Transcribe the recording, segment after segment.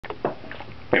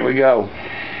Here we go.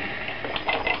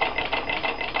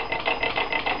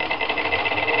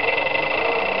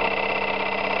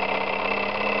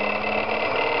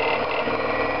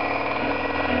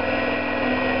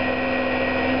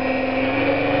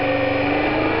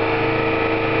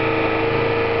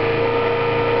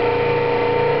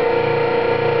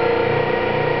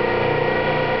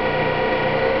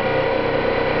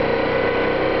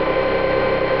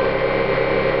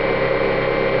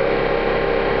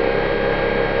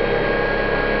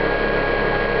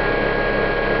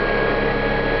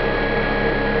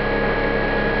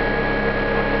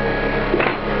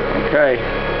 Okay,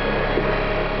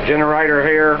 generator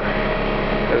here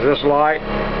is this light.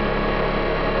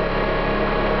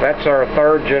 That's our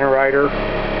third generator.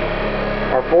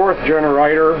 Our fourth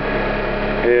generator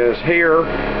is here.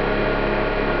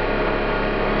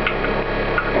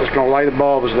 I'm just going to lay the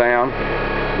bulbs down.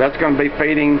 That's going to be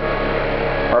feeding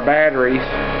our batteries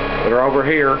that are over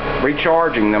here,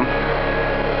 recharging them.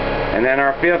 And then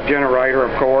our fifth generator,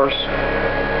 of course.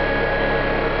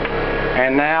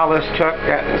 And now let's check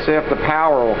that and see if the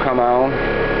power will come on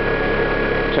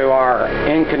to our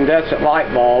incandescent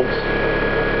light bulbs.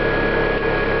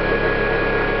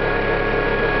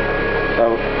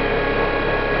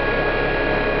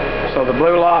 So the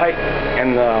blue light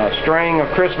and the string of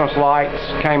Christmas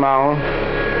lights came on.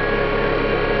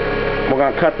 We're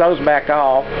going to cut those back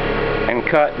off and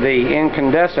cut the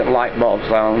incandescent light bulbs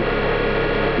on,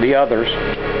 the others.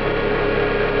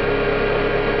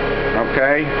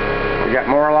 Okay. We got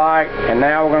more light, and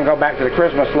now we're going to go back to the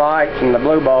Christmas lights and the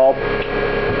blue bulb.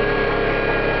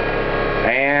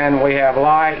 And we have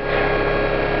light,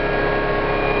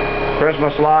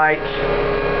 Christmas lights,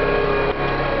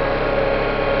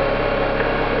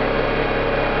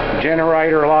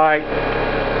 generator light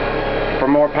for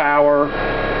more power.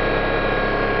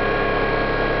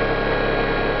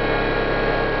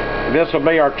 This will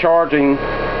be our charging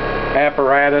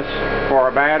apparatus for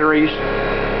our batteries.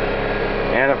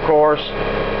 And of course,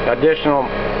 additional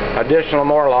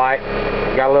more light.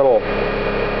 Got a little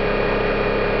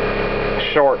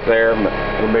short there, but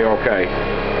it'll be okay.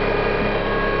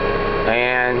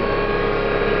 And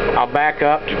I'll back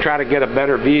up to try to get a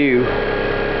better view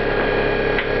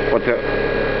with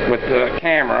the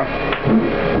camera.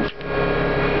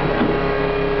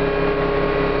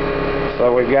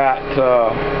 So we got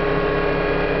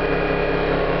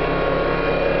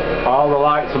all the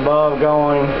lights above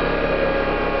going.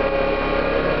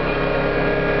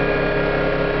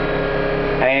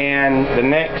 And the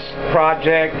next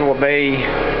project will be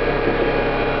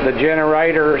the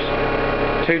generators,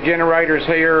 two generators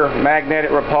here,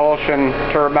 magnetic repulsion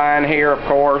turbine here, of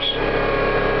course,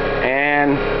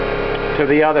 and to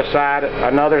the other side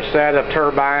another set of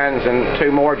turbines and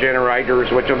two more generators,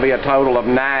 which will be a total of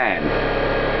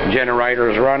 9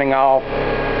 generators running off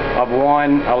of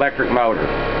one electric motor.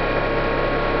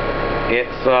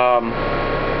 It's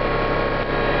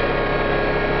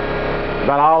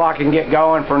about all I can get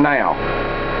going for now.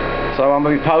 So I'm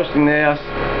going to be posting this,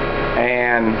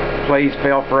 and please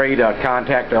feel free to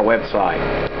contact our website.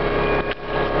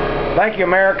 Thank you,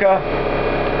 America.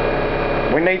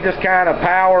 We need this kind of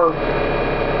power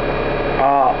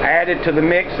added to the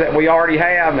mix that we already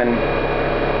have, and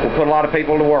we'll put a lot of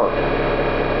people to work.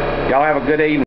 Y'all have a good evening.